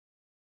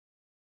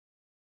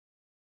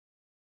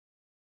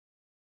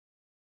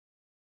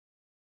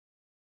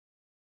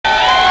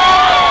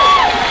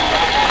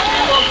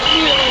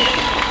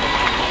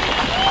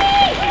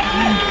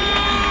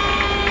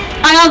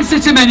answer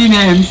to many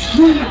names.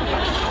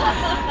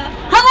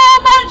 Hello,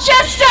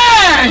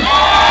 Manchester!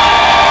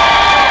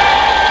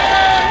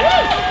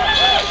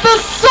 The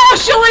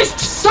socialist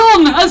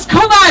sun has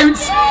come out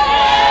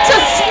to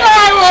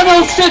smile on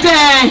us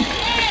today.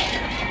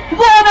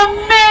 What an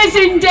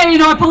amazing day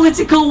in our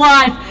political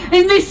life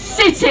in this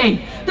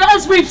city that,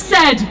 as we've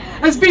said,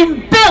 has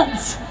been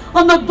built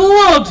on the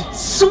blood,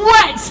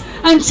 sweat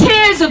and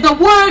tears of the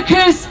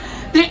workers,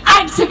 the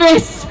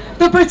activists,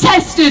 the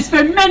protesters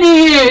for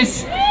many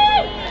years.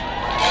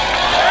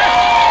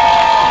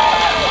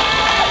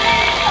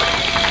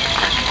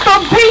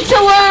 From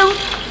Peterloo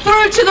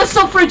through to the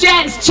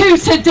suffragettes to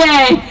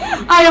today,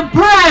 I am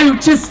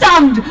proud to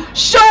stand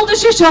shoulder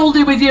to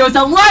shoulder with you as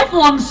a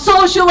lifelong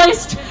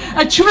socialist,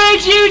 a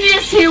trade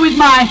unionist here with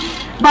my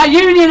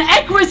union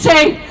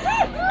Equity,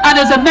 and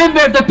as a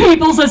member of the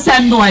People's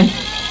Assembly.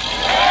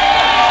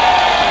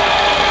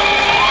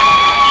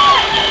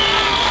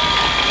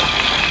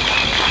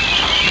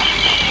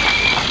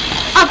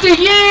 After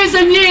years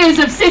and years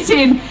of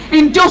sitting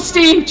in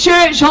dusty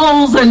church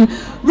halls and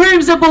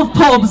rooms above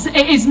pubs,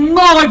 it is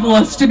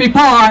marvellous to be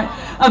part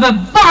of a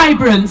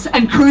vibrant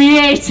and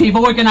creative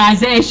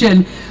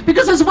organisation,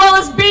 because as well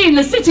as being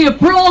the city of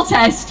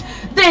protest,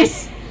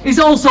 this is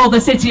also the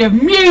city of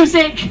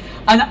music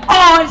and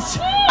art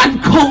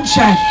and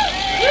culture.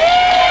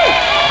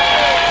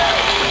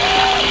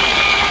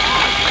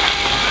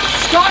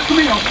 Start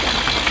coming up.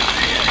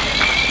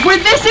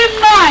 With this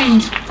in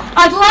mind,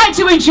 I'd like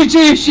to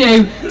introduce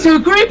you to a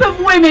group of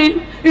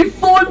women who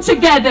formed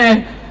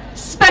together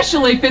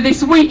specially for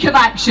this week of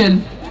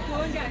action.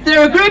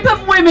 They're a group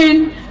of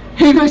women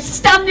who are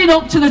standing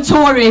up to the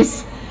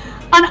Tories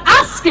and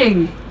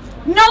asking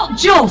not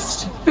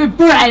just for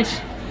bread,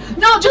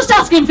 not just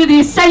asking for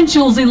the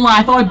essentials in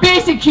life or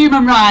basic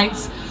human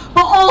rights,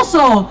 but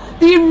also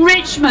the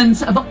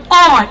enrichment of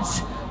art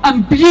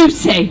and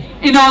beauty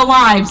in our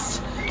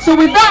lives. So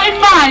with that in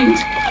mind,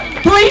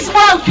 please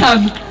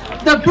welcome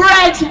the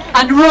Bread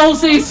and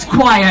Roses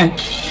Choir.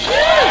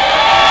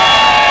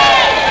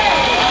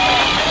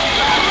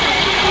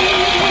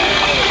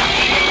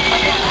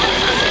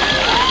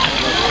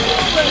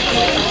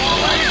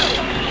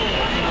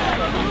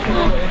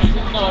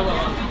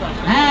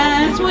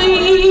 As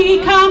we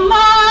come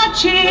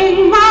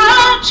marching,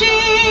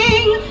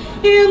 marching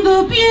in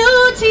the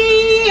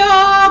beauty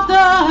of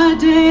the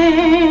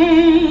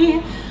day,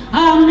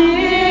 a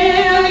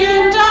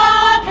million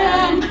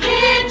darkened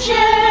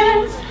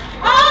kitchens,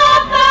 a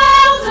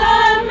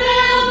thousand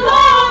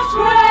millards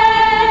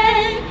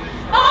grey,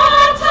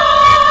 are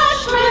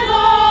touched with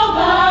all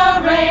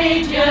the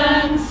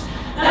radiance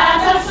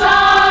that a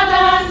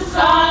sudden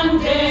sun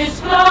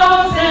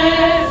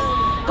discloses.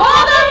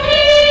 For the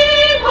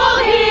people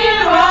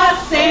hear us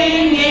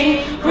singing,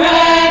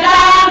 bread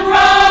and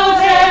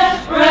roses,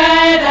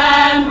 bread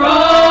and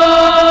roses.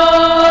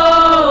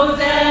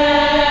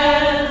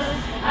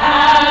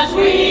 As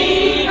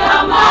we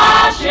come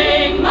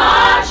marching,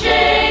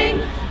 marching,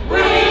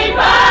 we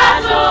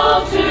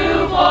battle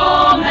to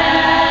form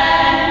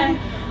men,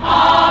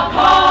 our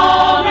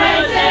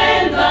comrades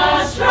in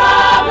the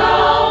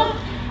struggle,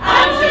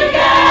 and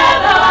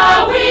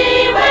together we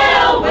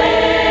will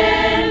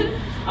win.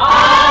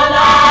 Our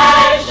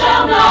lives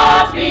shall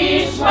not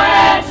be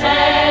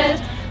sweated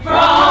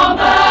from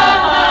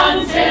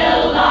birth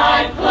until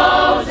life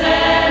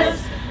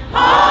closes.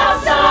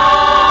 Hearts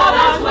starve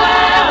as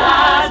well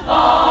as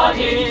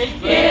bodies.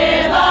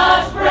 Give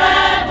us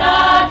bread,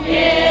 not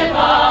give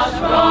us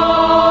roses.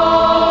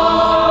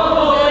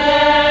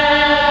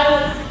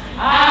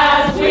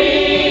 As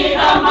we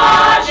come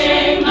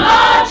marching,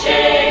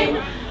 marching,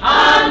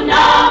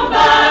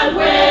 unnumbered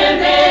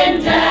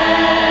women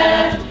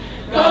dead,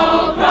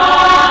 go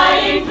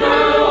crying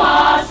through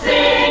our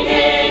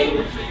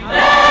singing,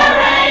 their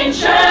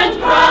ancient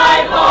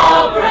cry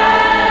for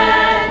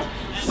bread.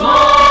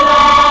 Small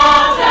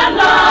art and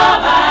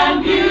love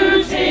and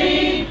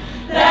beauty,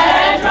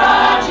 their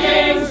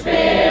drudging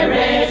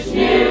spirits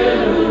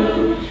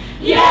new.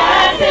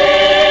 Yes,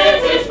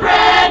 it is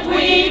bread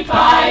we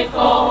fight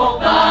for,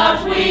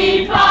 but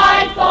we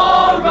fight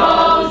for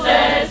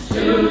roses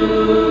too.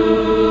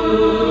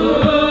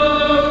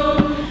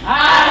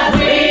 As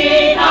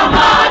we come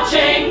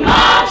marching,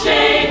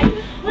 marching,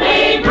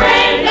 we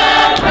bring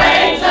the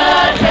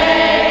greater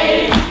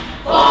day,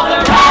 for the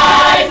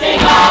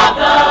rising of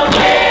the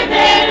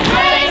women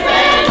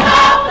raises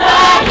up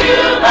the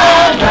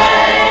human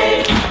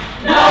race.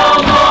 No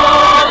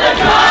more the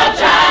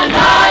drudge and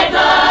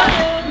idler,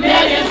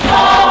 millions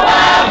more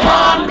where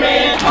one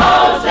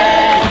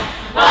reposes,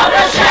 but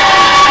the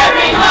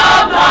sharing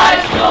of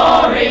life's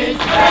glories,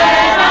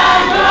 bread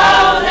and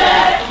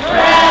roses,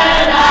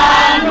 bread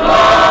and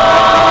roses.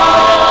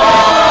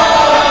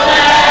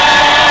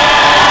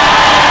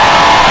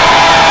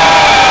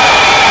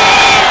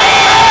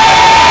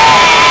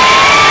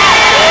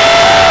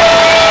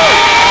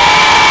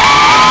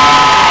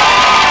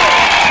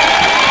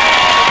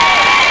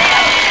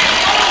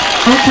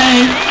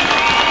 Okay,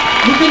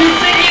 we're going to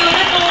sing you a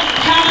little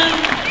canon,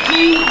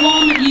 you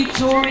one, you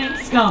Tory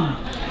scum.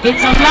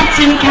 It's a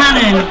Latin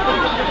canon.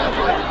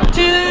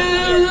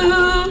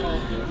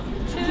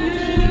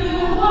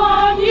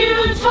 2-1, you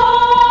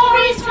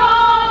Tories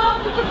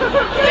come.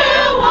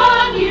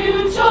 2-1,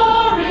 you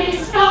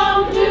Tories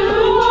come.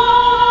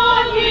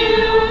 2-1,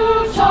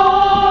 you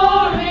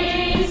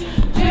Tories.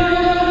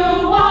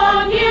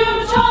 2-1, you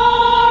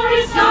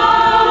Tories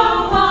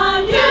come.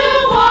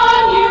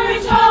 2-1,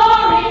 you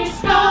Tories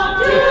come.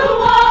 2-1, you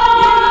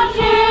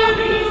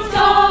Tories.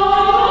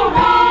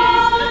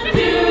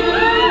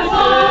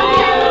 2-1,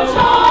 you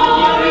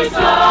Tories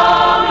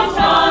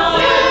come.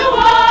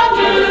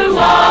 2-1, you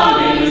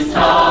Tories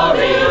come.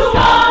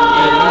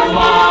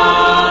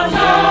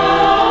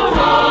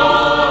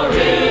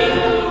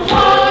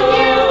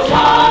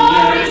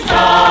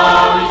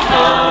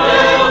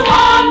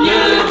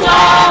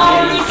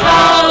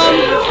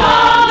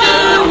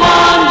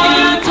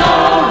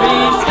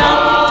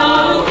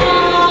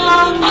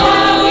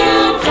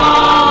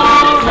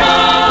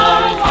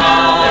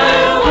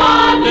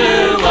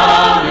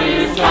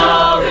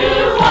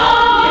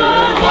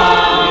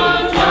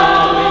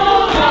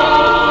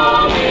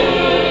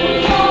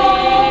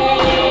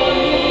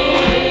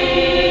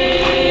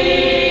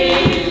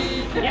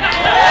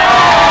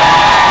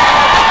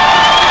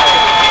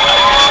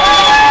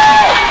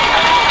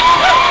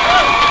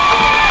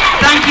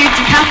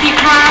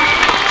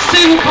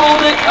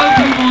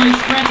 'Open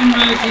Voice, Bread and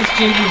Roses,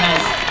 Julie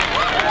Hes.